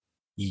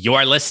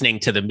You're listening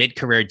to the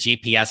Mid-Career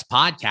GPS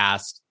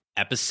podcast,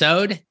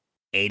 episode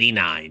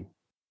 89.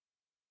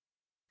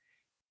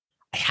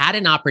 I had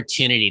an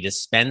opportunity to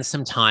spend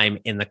some time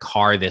in the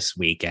car this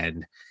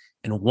weekend.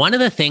 And one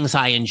of the things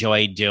I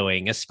enjoy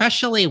doing,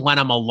 especially when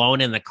I'm alone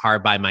in the car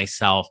by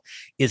myself,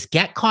 is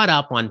get caught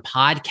up on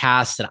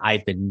podcasts that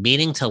I've been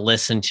meaning to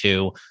listen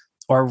to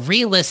or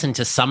re-listen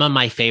to some of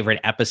my favorite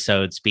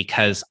episodes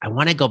because I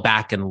want to go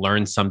back and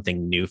learn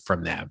something new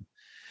from them.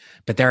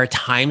 But there are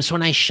times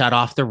when I shut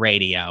off the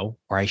radio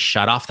or I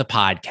shut off the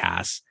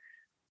podcast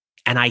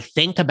and I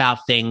think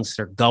about things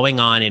that are going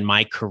on in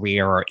my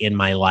career or in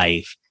my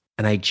life,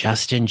 and I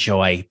just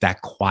enjoy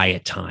that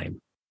quiet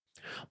time.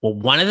 Well,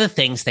 one of the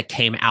things that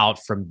came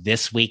out from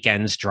this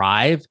weekend's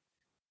drive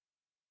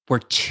were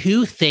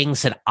two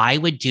things that I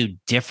would do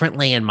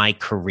differently in my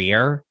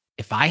career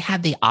if I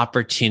had the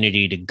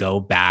opportunity to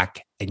go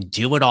back and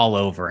do it all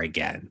over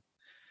again.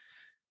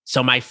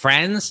 So, my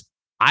friends,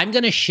 I'm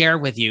going to share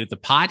with you the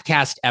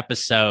podcast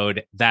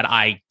episode that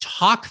I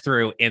talked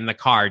through in the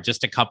car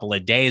just a couple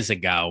of days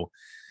ago,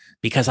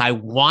 because I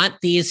want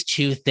these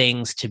two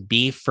things to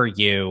be for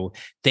you,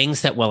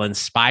 things that will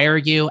inspire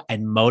you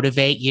and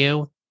motivate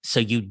you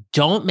so you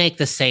don't make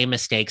the same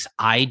mistakes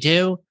I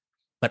do,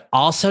 but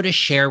also to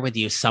share with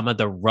you some of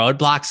the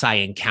roadblocks I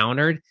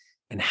encountered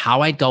and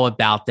how I'd go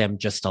about them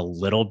just a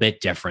little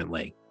bit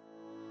differently.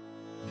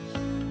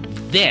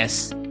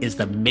 This is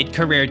the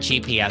Mid-Career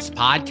GPS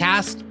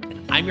podcast.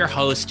 I'm your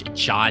host,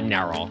 John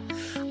Neral.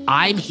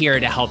 I'm here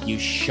to help you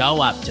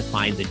show up to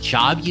find the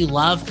job you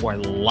love or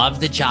love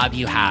the job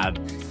you have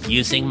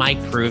using my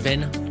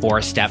proven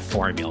 4-step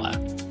formula.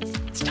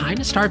 It's time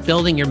to start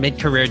building your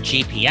mid-career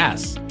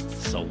GPS.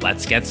 So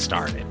let's get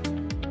started.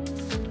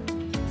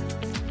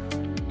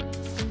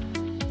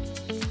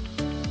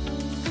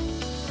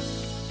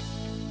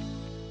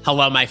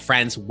 Hello, my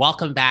friends.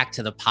 Welcome back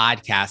to the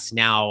podcast.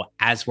 Now,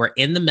 as we're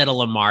in the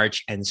middle of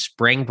March and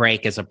spring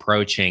break is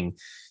approaching,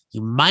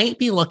 you might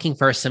be looking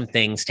for some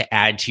things to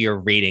add to your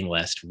reading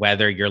list,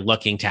 whether you're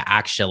looking to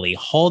actually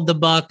hold the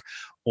book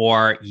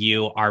or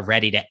you are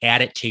ready to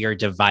add it to your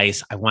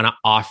device. I want to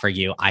offer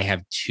you, I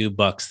have two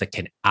books that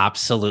can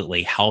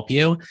absolutely help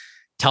you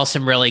tell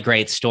some really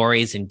great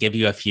stories and give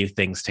you a few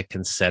things to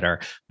consider.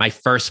 My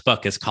first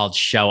book is called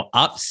Show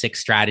Up: 6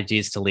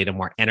 Strategies to Lead a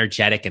More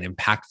Energetic and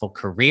Impactful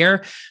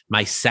Career.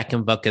 My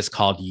second book is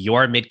called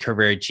Your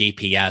Mid-Career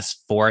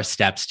GPS: 4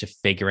 Steps to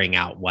Figuring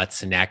Out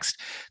What's Next.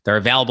 They're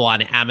available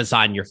on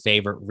Amazon, your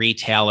favorite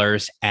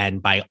retailers.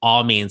 And by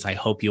all means, I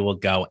hope you will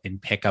go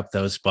and pick up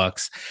those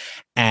books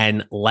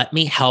and let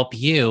me help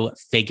you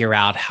figure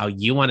out how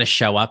you want to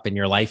show up in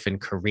your life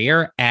and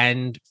career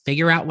and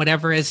figure out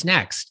whatever is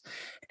next.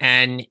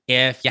 And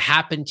if you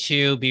happen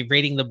to be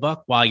reading the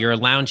book while you're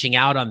lounging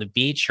out on the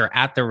beach or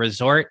at the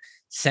resort,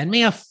 send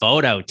me a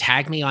photo.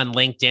 Tag me on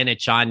LinkedIn at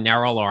John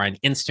Neral or on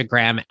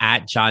Instagram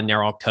at John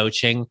Neral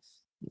Coaching.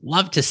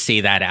 Love to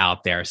see that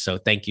out there. So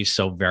thank you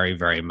so very,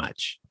 very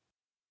much.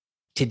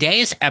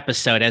 Today's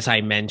episode, as I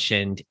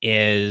mentioned,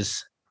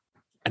 is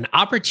an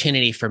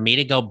opportunity for me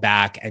to go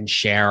back and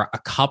share a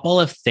couple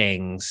of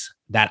things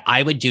that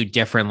I would do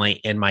differently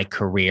in my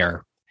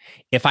career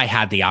if I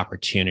had the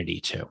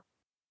opportunity to.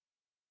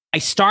 I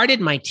started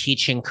my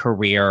teaching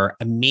career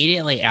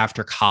immediately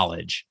after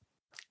college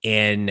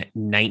in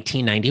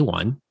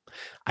 1991.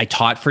 I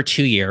taught for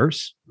 2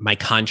 years. My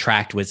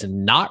contract was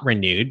not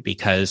renewed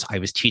because I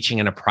was teaching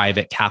in a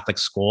private Catholic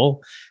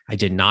school. I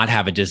did not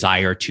have a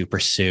desire to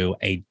pursue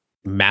a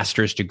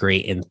master's degree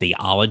in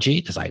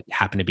theology because I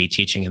happened to be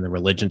teaching in the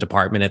religion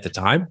department at the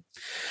time.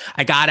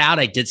 I got out,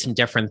 I did some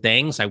different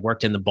things. I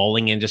worked in the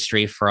bowling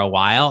industry for a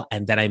while,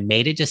 and then I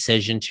made a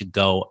decision to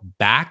go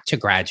back to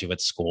graduate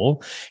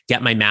school,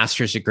 get my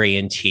master's degree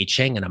in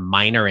teaching and a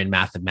minor in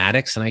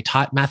mathematics. And I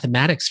taught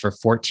mathematics for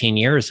 14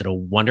 years at a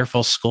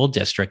wonderful school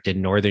district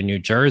in northern New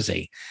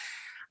Jersey.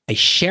 I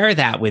share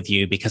that with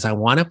you because I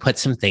want to put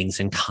some things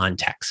in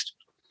context.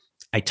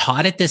 I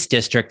taught at this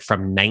district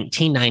from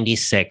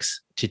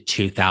 1996 to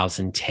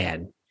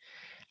 2010.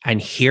 And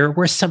here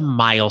were some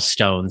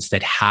milestones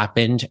that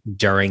happened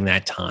during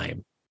that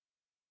time.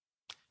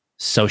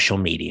 Social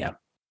media.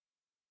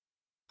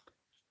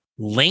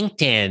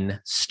 LinkedIn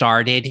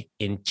started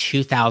in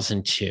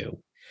 2002.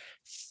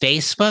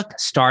 Facebook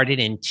started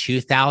in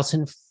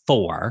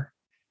 2004.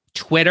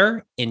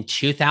 Twitter in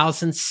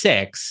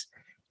 2006.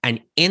 And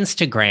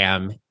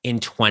Instagram in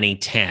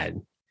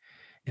 2010.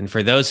 And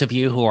for those of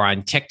you who are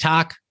on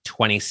TikTok,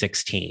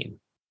 2016.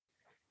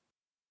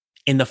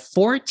 In the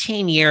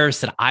 14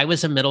 years that I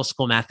was a middle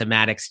school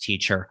mathematics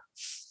teacher,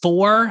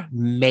 4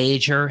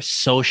 major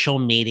social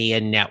media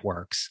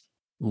networks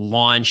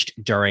launched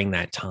during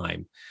that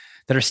time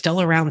that are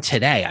still around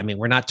today. I mean,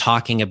 we're not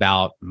talking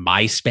about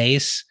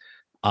MySpace.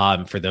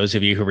 For those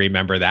of you who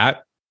remember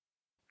that,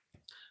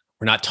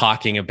 we're not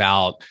talking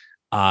about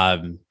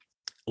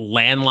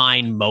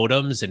landline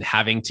modems and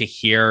having to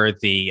hear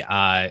the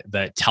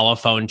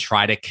telephone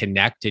try to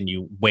connect, and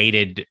you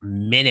waited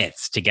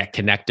minutes to get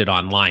connected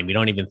online. We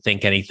don't even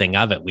think anything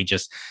of it. We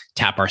just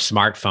tap our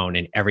smartphone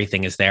and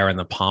everything is there in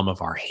the palm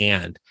of our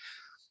hand.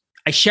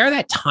 I share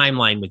that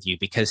timeline with you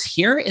because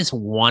here is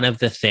one of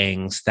the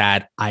things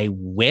that I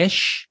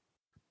wish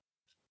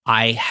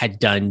I had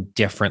done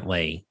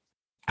differently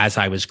as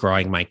I was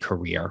growing my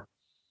career.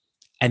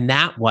 And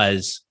that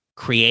was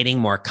creating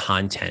more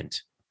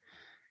content.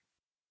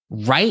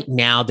 Right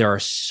now, there are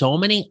so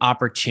many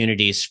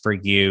opportunities for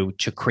you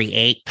to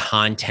create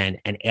content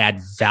and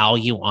add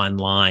value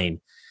online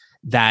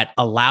that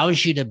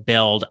allows you to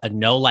build a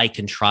know, like,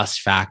 and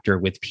trust factor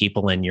with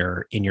people in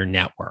your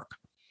network.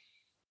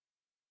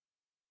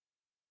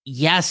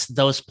 Yes,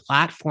 those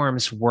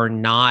platforms were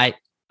not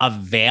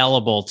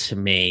available to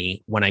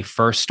me when I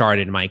first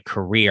started my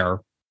career.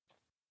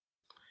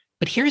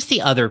 But here's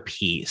the other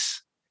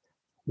piece.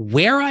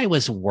 Where I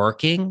was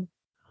working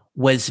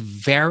was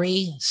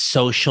very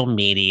social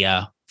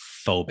media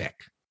phobic.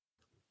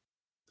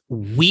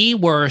 We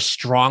were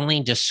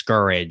strongly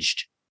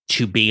discouraged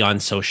to be on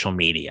social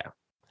media.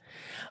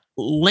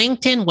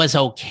 LinkedIn was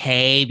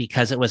okay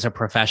because it was a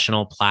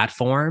professional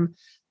platform.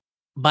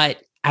 But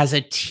as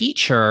a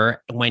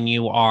teacher, when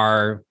you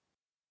are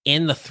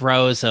in the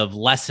throes of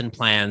lesson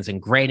plans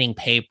and grading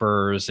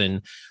papers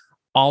and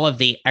all of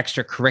the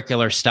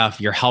extracurricular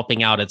stuff you're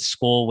helping out at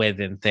school with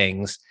and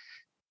things,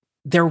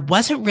 there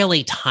wasn't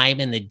really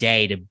time in the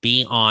day to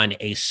be on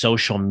a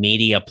social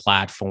media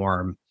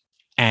platform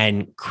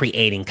and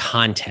creating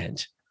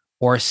content,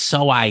 or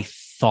so I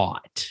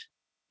thought.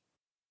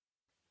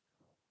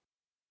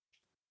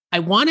 I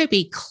want to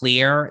be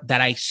clear that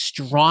I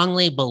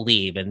strongly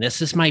believe, and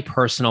this is my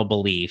personal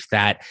belief,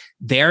 that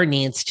there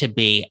needs to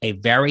be a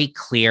very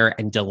clear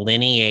and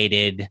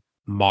delineated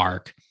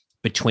mark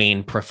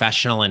between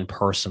professional and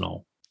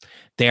personal.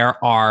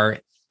 There are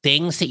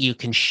things that you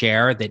can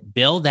share that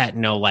build that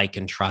know, like,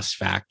 and trust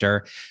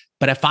factor.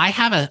 But if I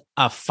have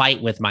a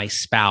fight with my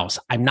spouse,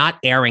 I'm not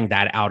airing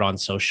that out on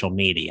social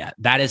media.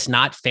 That is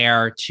not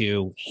fair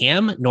to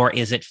him, nor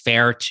is it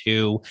fair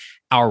to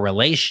our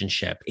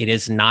relationship. It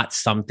is not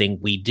something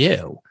we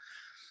do.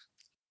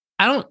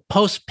 I don't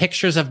post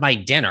pictures of my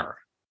dinner.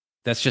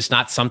 That's just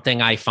not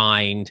something I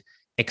find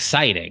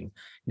exciting.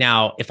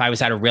 Now, if I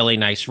was at a really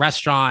nice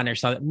restaurant or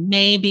something,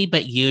 maybe,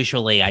 but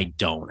usually I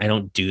don't. I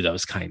don't do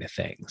those kind of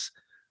things.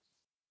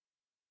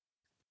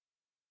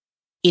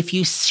 If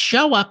you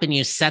show up and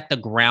you set the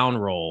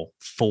ground rule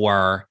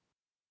for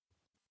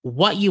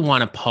what you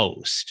want to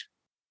post,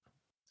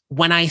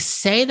 when I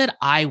say that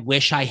I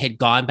wish I had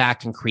gone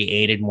back and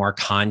created more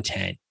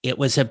content, it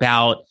was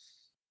about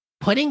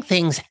putting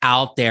things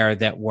out there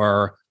that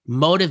were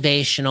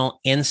motivational,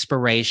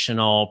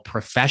 inspirational,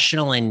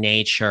 professional in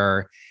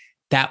nature,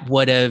 that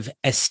would have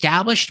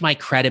established my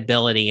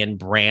credibility and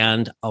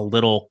brand a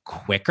little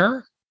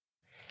quicker.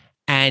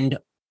 And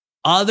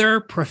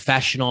other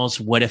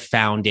professionals would have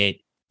found it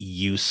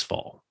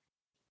useful.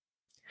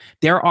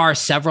 There are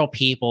several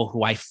people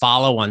who I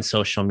follow on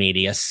social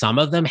media. Some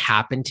of them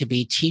happen to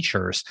be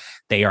teachers.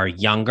 They are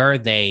younger.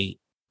 They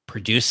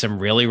produce some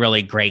really,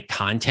 really great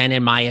content,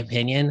 in my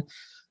opinion.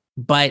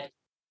 But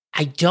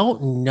I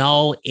don't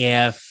know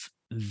if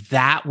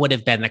that would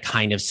have been the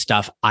kind of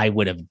stuff I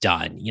would have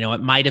done. You know,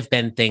 it might have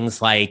been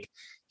things like,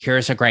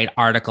 here's a great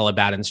article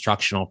about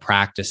instructional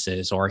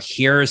practices, or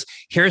here's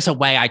a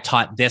way I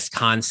taught this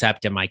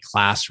concept in my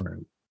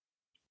classroom.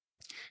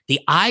 The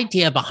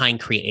idea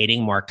behind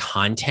creating more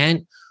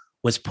content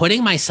was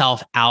putting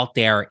myself out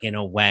there in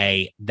a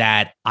way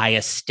that I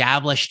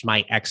established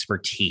my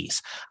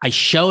expertise. I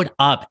showed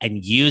up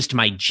and used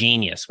my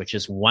genius, which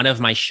is one of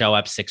my show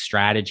up 6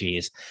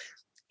 strategies,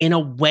 in a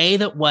way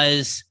that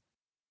was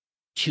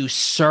to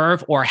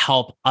serve or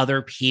help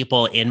other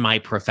people in my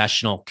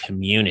professional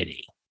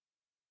community.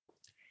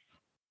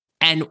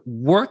 And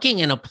working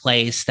in a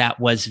place that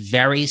was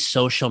very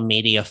social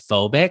media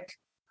phobic,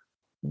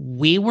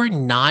 we were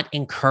not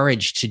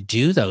encouraged to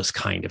do those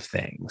kind of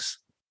things.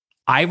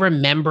 I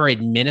remember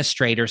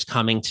administrators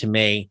coming to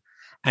me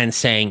and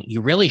saying,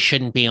 you really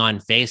shouldn't be on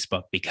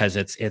Facebook because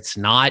it's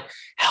not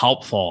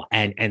helpful,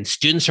 and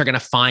students are going to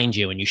find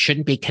you, and you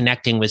shouldn't be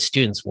connecting with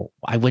students. Well,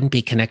 I wouldn't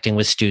be connecting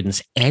with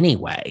students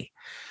anyway.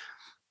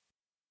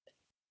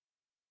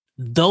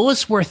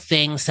 Those were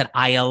things that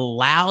I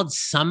allowed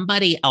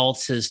somebody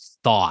else's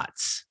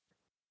thoughts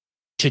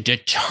to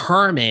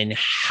determine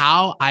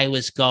how I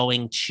was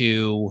going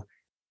to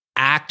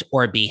act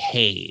or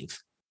behave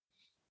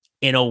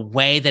in a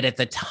way that at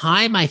the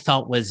time I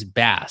felt was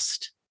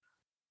best.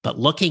 But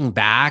looking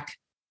back,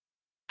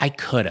 I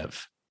could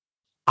have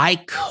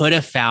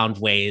found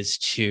ways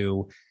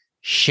to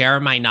share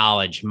my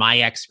knowledge,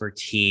 my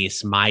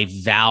expertise, my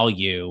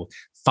value,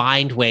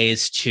 find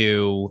ways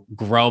to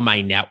grow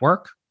my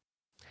network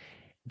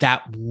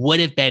that would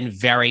have been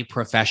very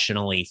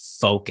professionally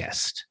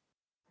focused.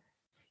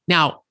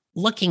 Now,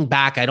 looking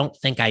back, I don't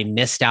think I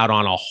missed out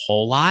on a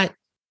whole lot.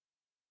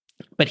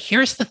 But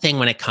here's the thing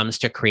when it comes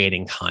to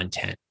creating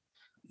content.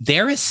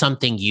 There is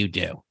something you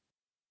do.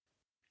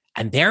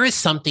 And there is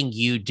something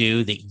you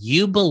do that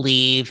you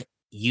believe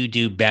you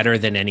do better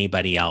than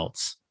anybody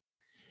else.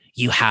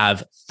 You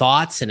have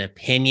thoughts and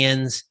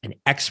opinions and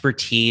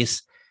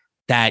expertise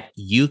that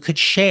you could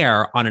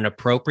share on an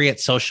appropriate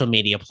social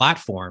media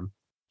platform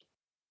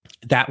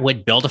that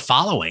would build a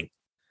following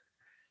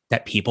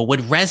that people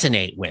would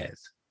resonate with.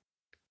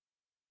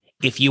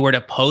 If you were to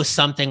post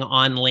something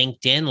on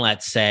LinkedIn,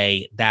 let's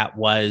say, that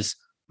was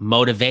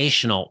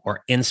motivational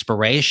or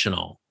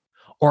inspirational,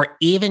 or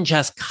even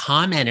just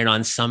commented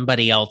on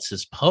somebody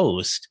else's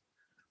post,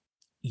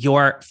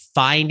 you're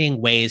finding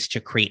ways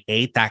to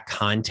create that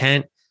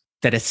content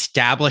that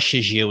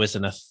establishes you as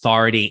an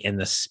authority in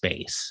the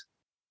space.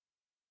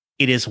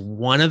 It is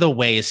one of the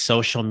ways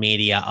social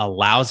media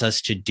allows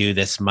us to do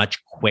this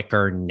much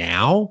quicker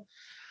now.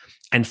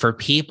 And for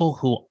people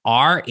who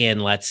are in,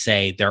 let's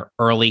say, their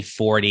early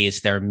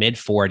 40s, their mid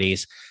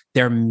 40s,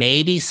 there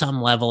may be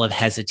some level of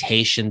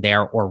hesitation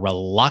there or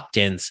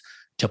reluctance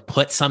to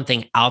put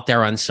something out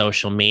there on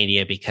social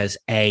media because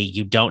A,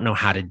 you don't know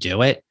how to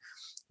do it.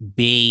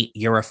 B,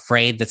 you're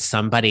afraid that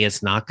somebody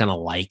is not going to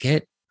like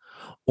it.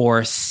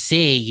 Or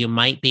C, you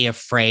might be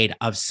afraid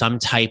of some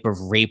type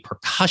of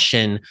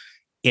repercussion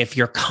if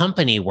your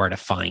company were to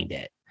find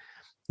it.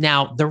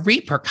 Now, the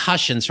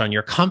repercussions on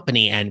your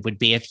company end would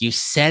be if you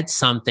said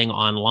something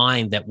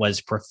online that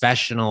was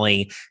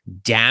professionally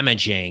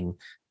damaging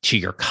to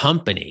your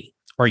company,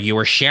 or you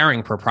were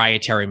sharing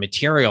proprietary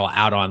material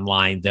out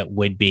online that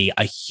would be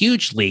a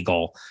huge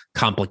legal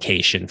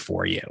complication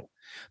for you.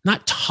 I'm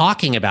not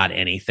talking about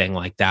anything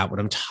like that. What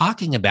I'm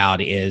talking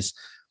about is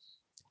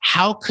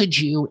how could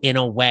you, in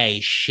a way,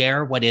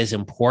 share what is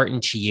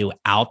important to you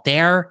out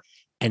there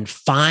and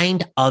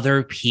find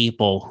other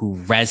people who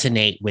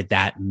resonate with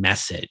that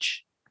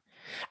message?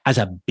 As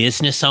a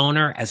business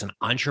owner, as an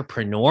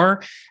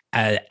entrepreneur,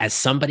 as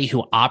somebody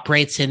who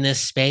operates in this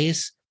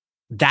space,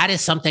 that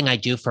is something I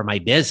do for my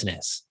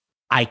business.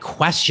 I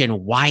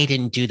question why I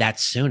didn't do that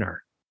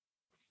sooner.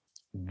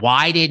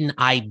 Why didn't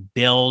I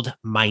build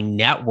my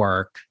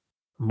network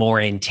more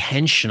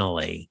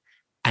intentionally?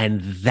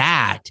 And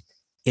that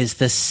is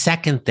the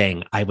second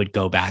thing I would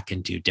go back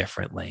and do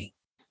differently,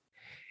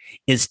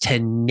 is to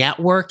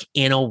network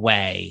in a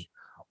way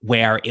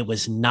where it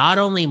was not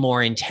only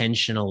more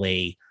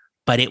intentionally,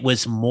 but it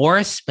was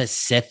more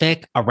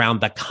specific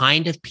around the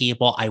kind of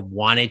people I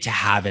wanted to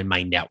have in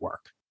my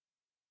network.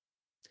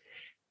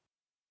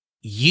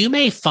 You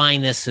may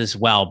find this as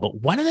well,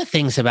 but one of the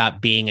things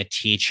about being a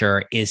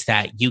teacher is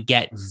that you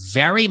get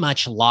very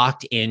much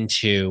locked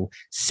into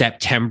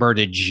September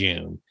to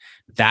June.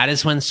 That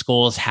is when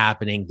school is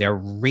happening. There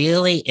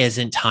really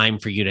isn't time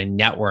for you to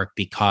network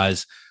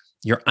because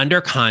you're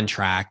under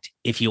contract.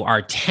 If you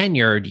are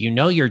tenured, you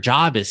know your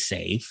job is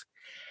safe.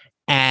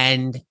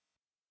 And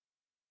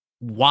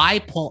why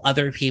pull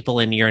other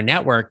people into your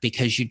network?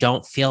 Because you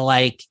don't feel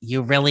like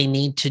you really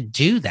need to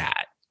do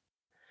that.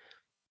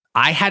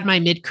 I had my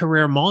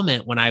mid-career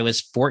moment when I was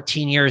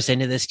 14 years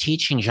into this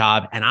teaching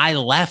job and I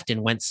left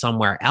and went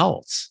somewhere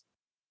else.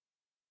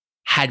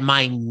 Had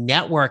my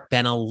network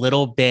been a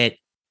little bit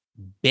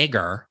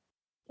bigger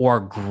or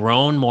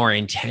grown more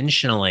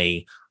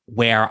intentionally,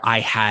 where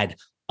I had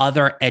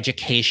other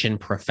education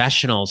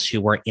professionals who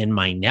were in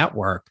my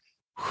network,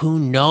 who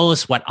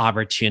knows what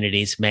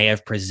opportunities may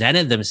have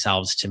presented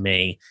themselves to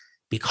me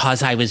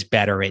because I was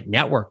better at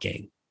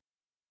networking.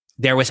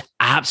 There was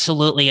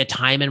absolutely a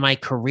time in my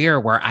career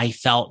where I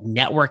felt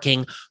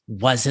networking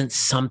wasn't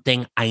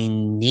something I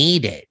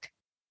needed.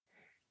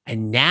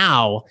 And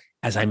now,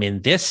 as I'm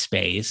in this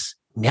space,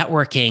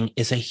 networking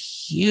is a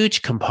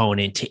huge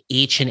component to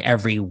each and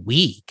every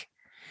week.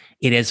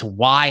 It is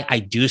why I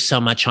do so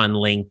much on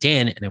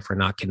LinkedIn. And if we're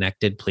not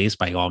connected, please,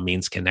 by all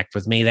means, connect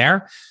with me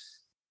there.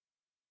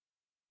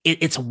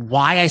 It's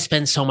why I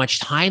spend so much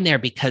time there,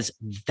 because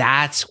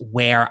that's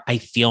where I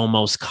feel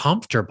most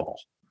comfortable.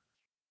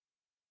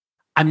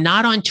 I'm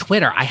not on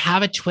Twitter. I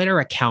have a Twitter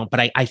account, but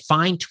I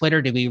find Twitter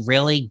to be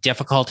really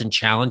difficult and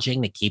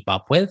challenging to keep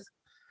up with.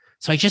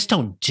 So I just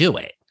don't do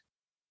it.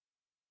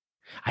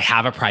 I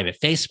have a private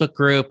Facebook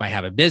group. I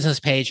have a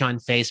business page on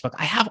Facebook.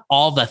 I have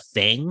all the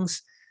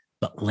things,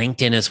 but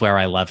LinkedIn is where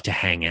I love to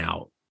hang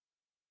out.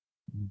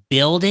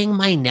 Building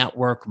my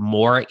network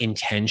more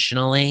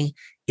intentionally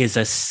is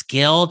a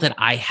skill that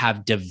I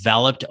have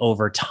developed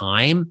over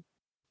time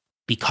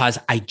because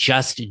I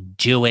just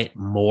do it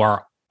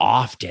more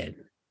often.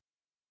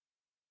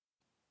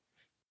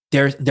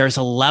 There's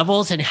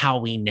levels in how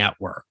we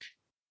network.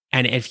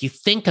 And if you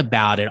think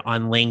about it,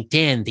 on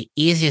LinkedIn, the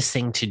easiest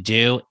thing to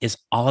do is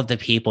all of the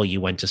people you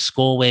went to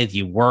school with,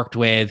 you worked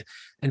with,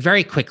 and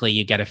very quickly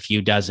you get a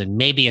few dozen,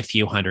 maybe a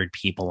few hundred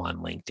people on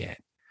LinkedIn.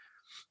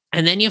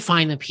 And then you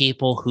find the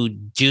people who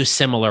do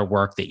similar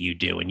work that you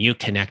do, and you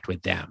connect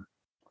with them.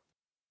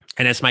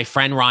 And as my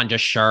friend Rhonda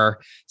Schur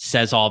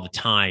says all the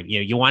time,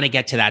 you want to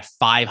get to that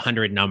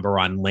 500 number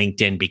on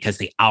LinkedIn because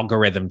the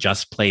algorithm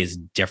just plays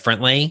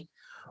differently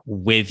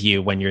with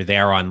you when you're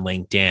there on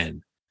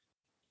LinkedIn.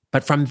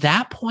 But from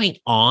that point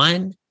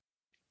on,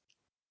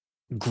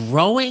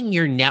 growing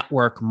your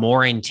network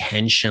more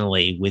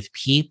intentionally with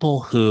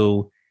people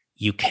who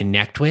you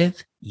connect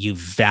with, you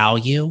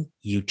value,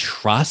 you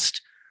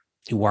trust,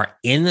 who are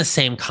in the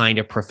same kind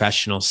of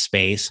professional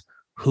space,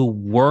 who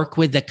work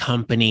with the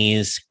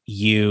companies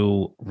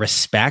you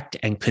respect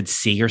and could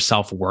see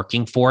yourself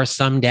working for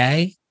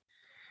someday,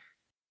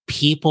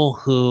 people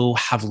who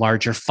have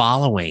larger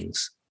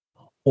followings,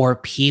 or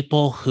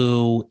people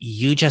who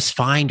you just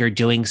find are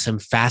doing some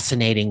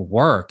fascinating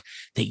work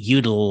that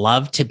you'd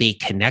love to be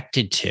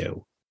connected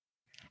to.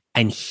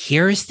 And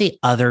here's the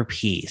other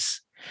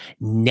piece: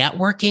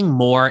 networking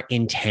more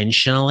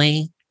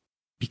intentionally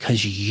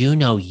because you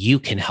know you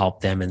can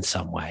help them in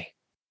some way.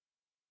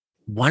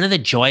 One of the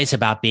joys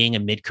about being a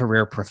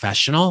mid-career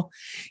professional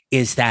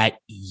is that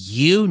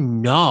you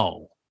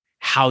know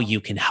how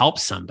you can help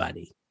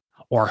somebody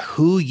or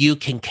who you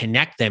can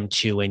connect them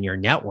to in your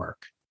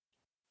network.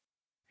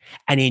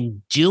 And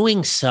in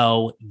doing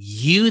so,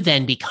 you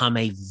then become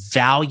a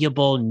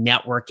valuable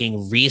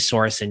networking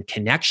resource and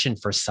connection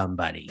for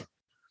somebody.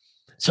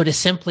 So to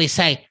simply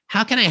say,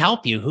 how can I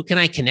help you? Who can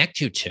I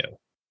connect you to?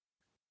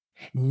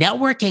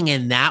 Networking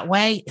in that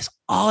way is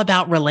all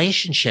about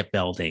relationship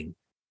building.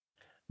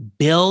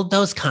 Build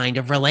those kind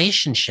of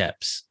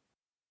relationships.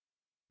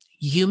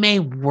 You may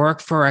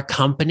work for a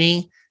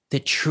company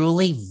that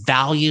truly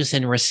values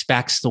and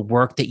respects the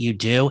work that you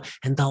do,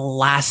 and the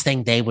last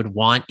thing they would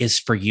want is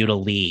for you to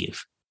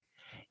leave.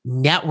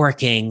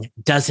 Networking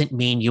doesn't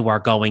mean you are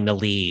going to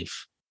leave.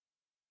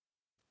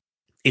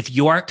 If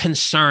you're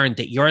concerned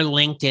that your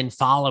LinkedIn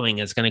following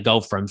is going to go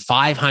from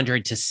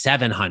 500 to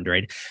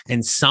 700,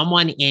 and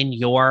someone in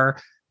your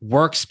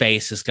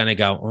workspace is going to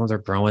go, oh, they're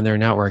growing their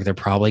network, they're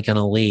probably going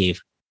to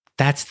leave.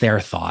 That's their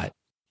thought.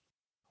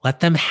 Let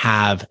them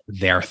have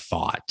their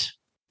thought.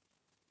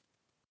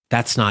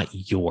 That's not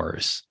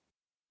yours.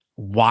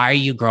 Why are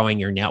you growing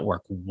your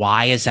network?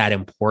 Why is that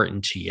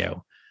important to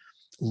you?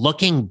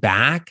 Looking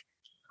back,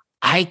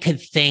 I could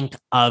think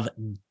of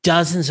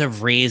dozens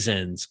of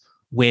reasons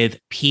with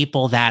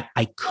people that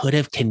I could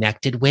have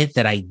connected with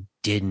that I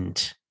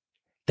didn't,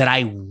 that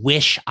I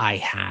wish I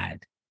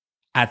had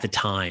at the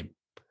time.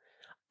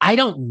 I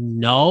don't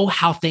know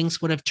how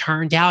things would have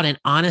turned out. And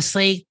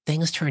honestly,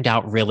 things turned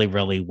out really,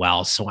 really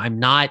well. So I'm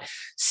not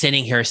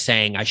sitting here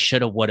saying I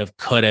should have, would have,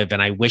 could have,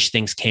 and I wish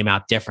things came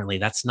out differently.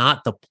 That's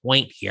not the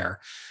point here.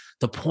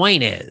 The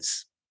point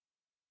is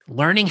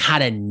learning how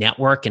to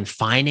network and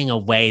finding a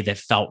way that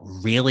felt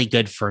really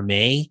good for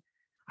me.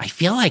 I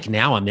feel like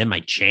now I'm in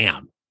my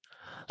jam.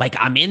 Like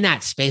I'm in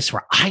that space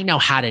where I know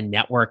how to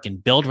network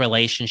and build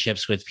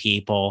relationships with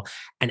people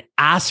and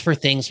ask for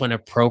things when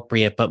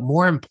appropriate, but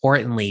more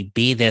importantly,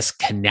 be this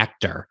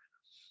connector,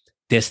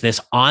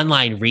 this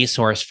online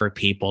resource for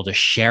people to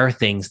share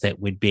things that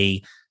would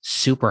be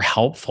super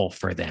helpful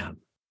for them.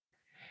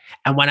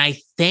 And when I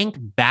think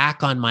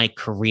back on my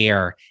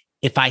career,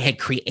 if I had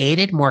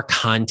created more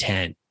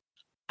content,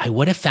 I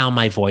would have found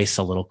my voice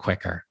a little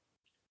quicker.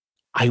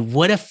 I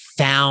would have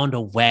found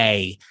a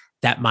way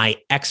that my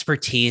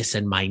expertise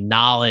and my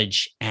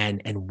knowledge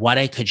and what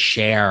I could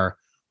share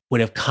would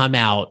have come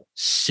out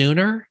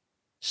sooner,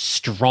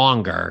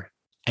 stronger,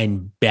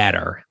 and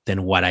better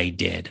than what I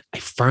did. I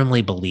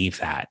firmly believe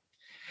that.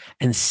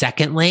 And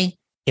secondly,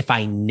 if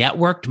I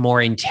networked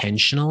more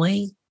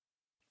intentionally,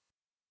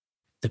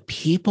 the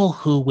people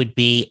who would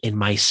be in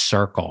my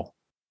circle,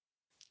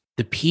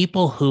 the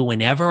people who,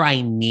 whenever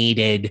I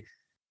needed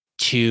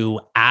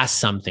to ask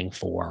something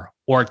for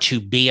or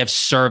to be of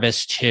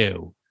service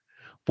to,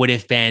 would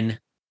have been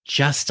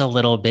just a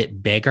little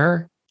bit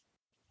bigger.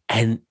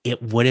 And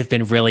it would have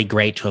been really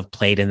great to have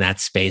played in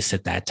that space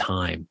at that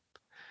time.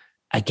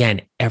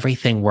 Again,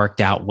 everything worked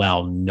out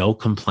well, no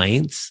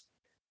complaints.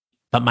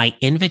 But my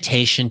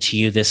invitation to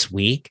you this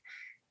week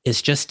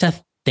is just to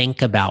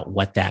think about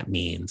what that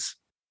means.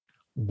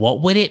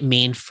 What would it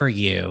mean for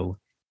you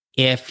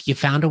if you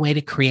found a way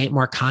to create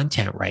more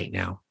content right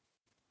now?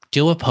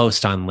 Do a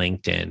post on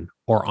LinkedIn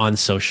or on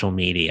social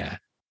media.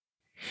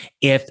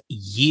 If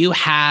you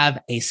have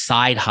a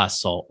side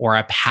hustle or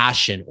a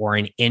passion or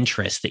an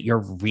interest that you're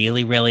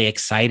really, really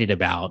excited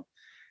about,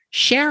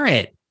 share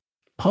it,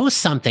 post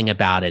something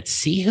about it,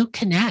 see who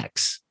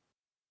connects.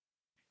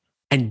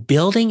 And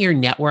building your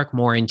network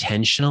more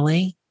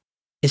intentionally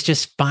is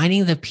just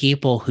finding the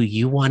people who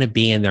you want to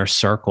be in their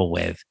circle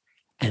with,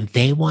 and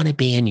they want to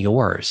be in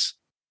yours.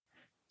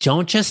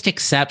 Don't just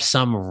accept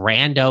some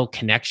rando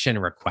connection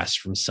request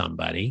from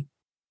somebody.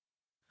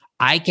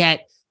 I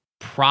get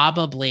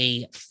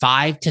probably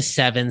 5 to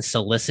 7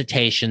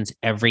 solicitations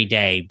every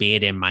day, be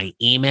it in my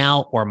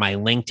email or my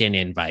LinkedIn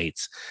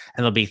invites.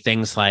 And there'll be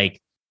things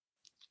like,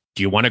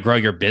 do you want to grow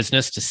your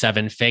business to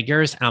 7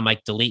 figures? And I'm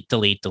like, delete,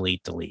 delete,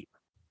 delete, delete.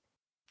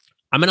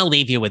 I'm going to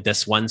leave you with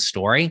this one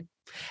story.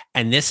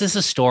 And this is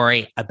a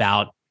story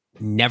about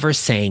never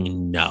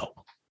saying no.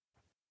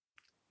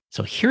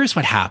 So here's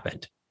what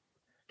happened.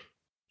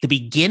 The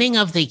beginning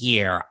of the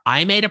year,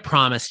 I made a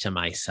promise to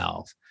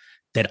myself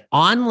that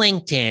on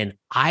LinkedIn,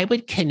 I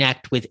would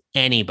connect with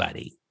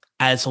anybody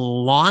as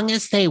long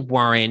as they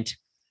weren't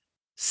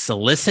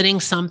soliciting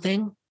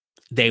something.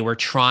 They were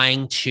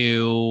trying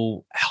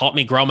to help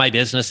me grow my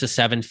business to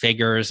 7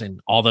 figures and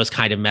all those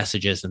kind of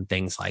messages and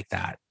things like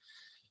that.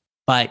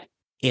 But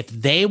If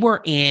they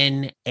were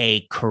in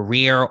a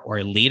career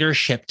or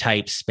leadership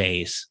type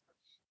space,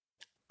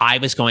 I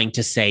was going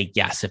to say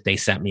yes if they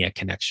sent me a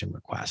connection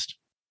request.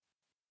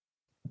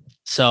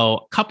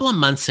 So a couple of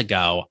months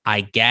ago,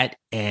 I get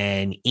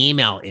an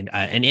email,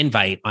 an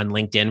invite on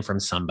LinkedIn from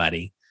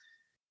somebody,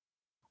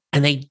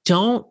 and they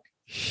don't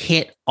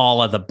hit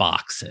all of the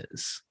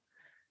boxes.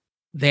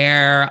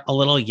 They're a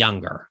little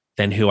younger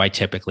than who I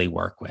typically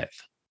work with.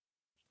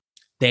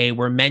 They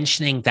were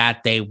mentioning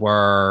that they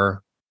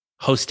were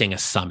hosting a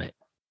summit.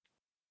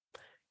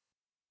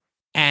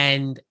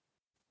 And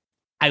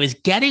I was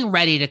getting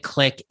ready to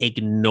click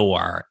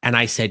ignore. And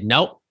I said,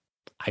 nope,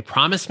 I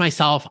promised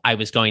myself I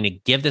was going to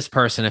give this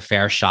person a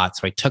fair shot.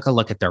 So I took a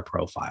look at their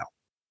profile.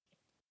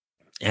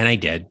 And I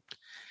did.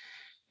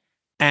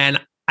 And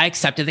I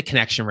accepted the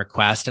connection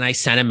request and I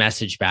sent a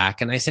message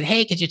back and I said,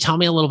 hey, could you tell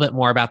me a little bit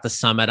more about the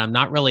summit? I'm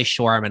not really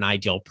sure I'm an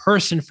ideal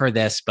person for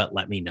this, but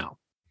let me know.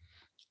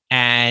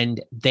 And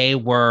they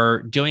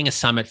were doing a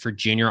summit for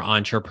junior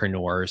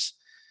entrepreneurs,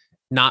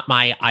 not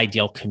my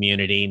ideal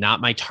community, not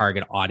my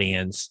target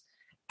audience.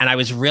 And I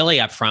was really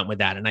upfront with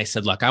that. And I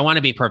said, look, I want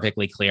to be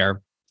perfectly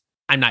clear.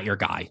 I'm not your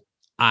guy.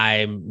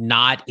 I'm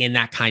not in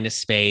that kind of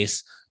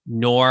space,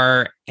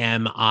 nor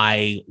am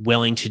I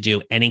willing to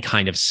do any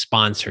kind of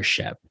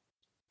sponsorship.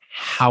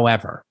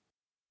 However,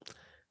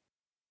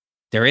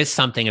 there is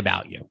something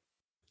about you.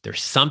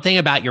 There's something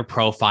about your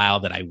profile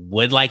that I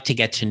would like to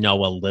get to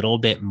know a little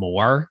bit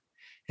more.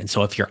 And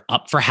so if you're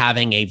up for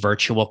having a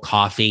virtual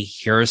coffee,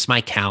 here's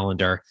my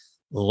calendar.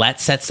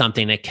 Let's set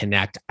something to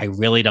connect. I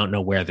really don't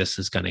know where this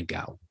is going to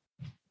go.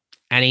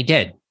 And he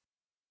did,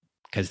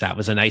 because that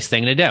was a nice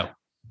thing to do.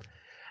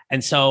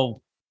 And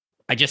so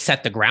I just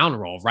set the ground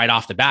rule right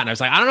off the bat. And I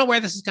was like, I don't know where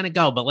this is going to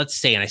go, but let's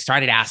see. And I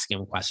started asking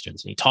him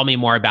questions. And he told me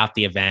more about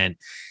the event.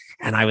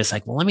 And I was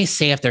like, well, let me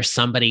see if there's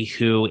somebody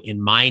who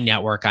in my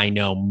network I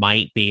know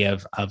might be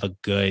of a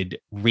good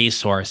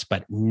resource,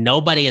 but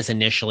nobody is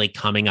initially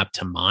coming up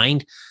to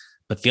mind.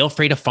 But feel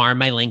free to farm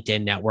my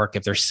LinkedIn network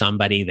if there's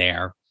somebody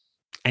there.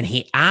 And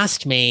he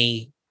asked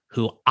me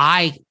who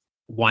I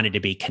wanted to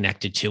be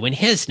connected to in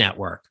his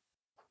network.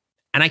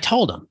 And I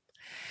told him.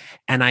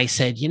 And I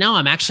said,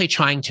 I'm actually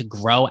trying to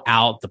grow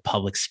out the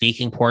public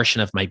speaking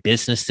portion of my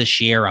business this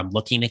year. I'm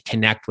looking to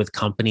connect with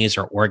companies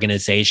or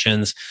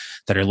organizations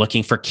that are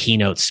looking for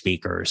keynote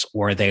speakers,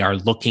 or they are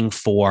looking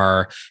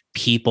for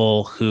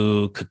people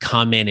who could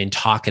come in and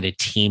talk at a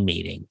team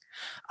meeting.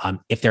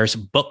 If there's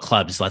book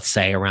clubs, let's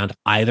say, around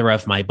either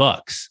of my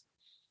books,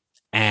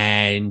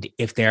 and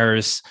if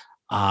there's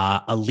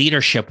a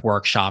leadership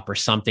workshop or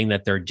something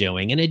that they're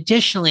doing. And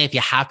additionally, if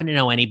you happen to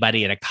know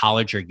anybody at a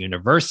college or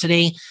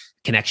university,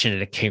 connection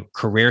at a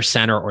career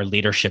center or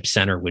leadership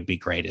center would be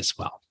great as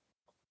well.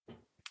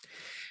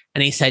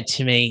 And he said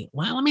to me,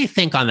 well, let me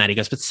think on that. He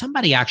goes, but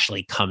somebody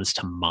actually comes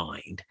to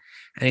mind.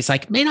 And he's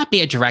like, may not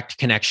be a direct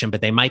connection,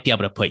 but they might be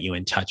able to put you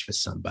in touch with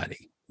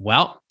somebody.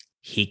 Well,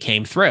 he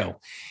came through.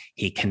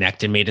 He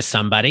connected me to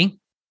somebody,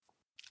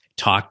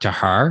 talked to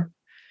her.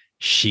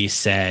 She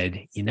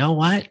said, you know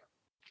what?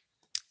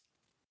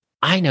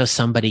 I know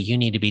somebody you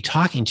need to be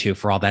talking to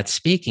for all that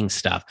speaking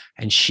stuff.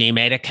 And she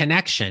made a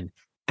connection.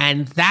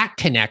 And that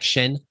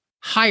connection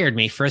hired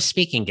me for a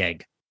speaking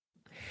gig.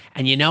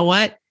 And you know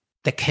what?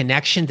 The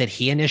connection that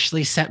he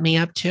initially set me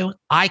up to,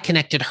 I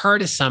connected her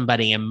to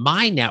somebody in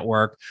my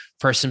network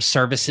for some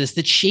services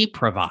that she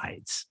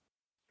provides.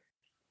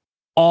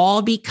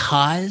 All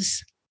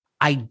because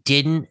I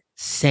didn't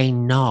say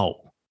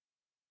no.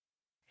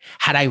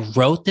 Had I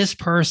wrote this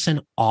person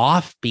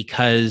off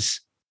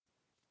because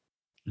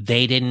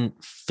they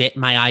didn't fit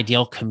my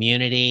ideal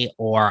community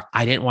or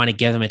I didn't want to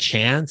give them a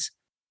chance,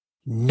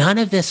 none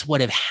of this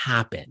would have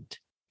happened.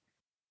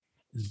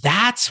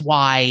 That's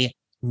why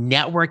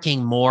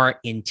networking more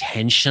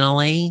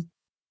intentionally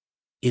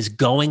is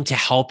going to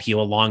help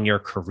you along your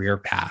career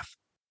path.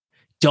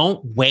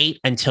 Don't wait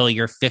until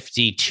you're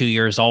 52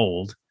 years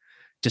old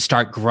to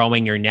start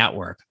growing your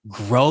network.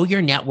 Grow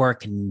your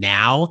network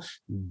now,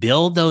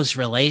 build those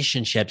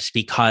relationships,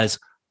 because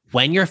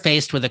when you're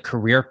faced with a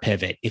career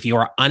pivot, if you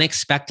are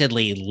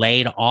unexpectedly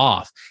laid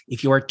off,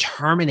 if you are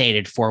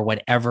terminated for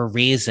whatever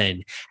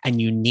reason,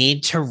 and you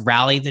need to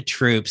rally the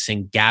troops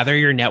and gather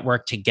your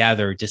network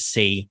together to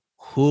see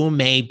who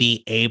may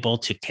be able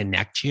to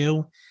connect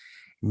you,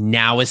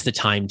 now is the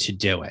time to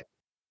do it.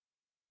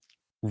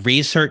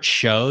 Research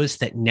shows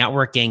that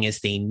networking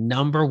is the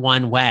number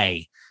one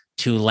way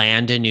to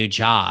land a new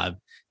job,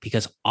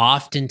 because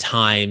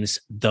oftentimes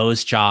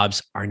those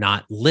jobs are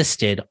not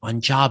listed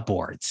on job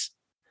boards.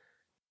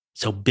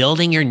 So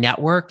building your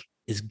network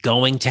is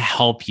going to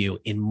help you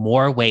in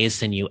more ways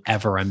than you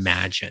ever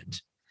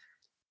imagined.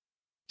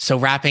 So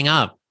wrapping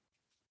up,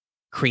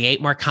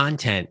 create more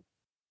content,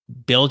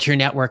 build your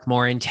network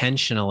more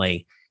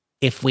intentionally.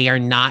 If we are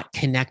not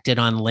connected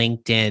on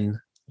LinkedIn,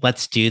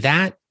 let's do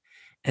that.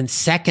 And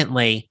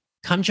secondly,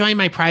 come join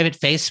my private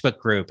Facebook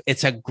group.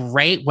 It's a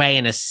great way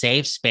and a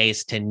safe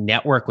space to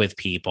network with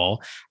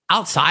people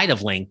outside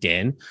of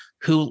LinkedIn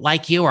who,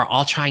 like you, are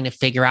all trying to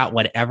figure out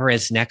whatever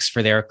is next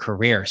for their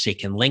career. So you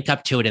can link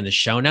up to it in the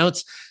show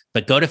notes.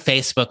 But go to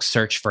Facebook,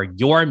 search for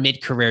your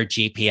mid-career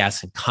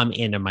GPS, and come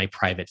into my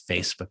private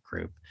Facebook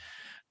group.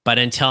 But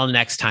until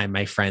next time,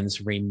 my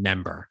friends,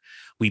 remember,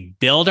 we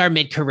build our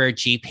mid-career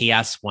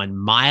GPS 1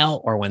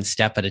 mile or 1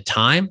 step at a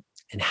time,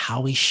 and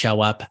how we show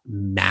up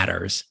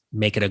matters.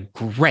 Make it a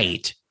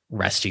great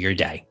rest of your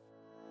day.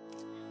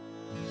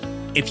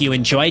 If you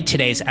enjoyed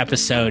today's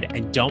episode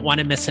and don't want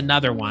to miss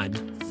another one,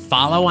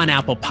 follow on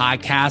Apple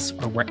Podcasts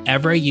or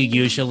wherever you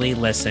usually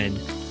listen,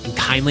 and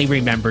kindly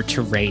remember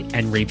to rate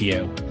and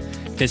review.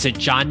 Visit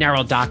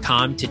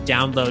johnneral.com to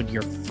download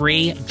your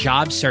free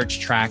job search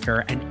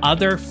tracker and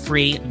other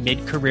free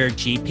mid-career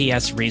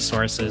GPS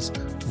resources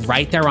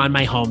right there on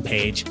my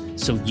homepage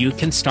so you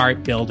can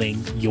start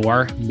building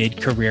your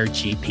mid-career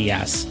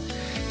GPS.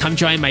 Come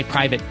join my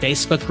private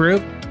Facebook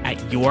group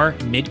at Your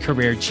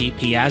Mid-Career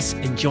GPS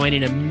and join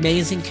an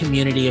amazing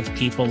community of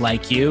people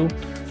like you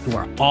who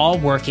are all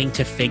working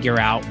to figure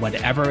out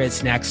whatever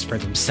is next for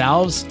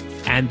themselves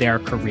and their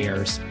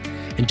careers.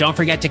 And don't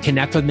forget to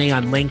connect with me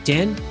on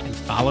LinkedIn and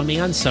follow me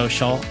on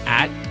social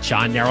at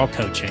John Neral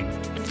Coaching.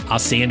 I'll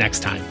see you next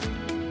time.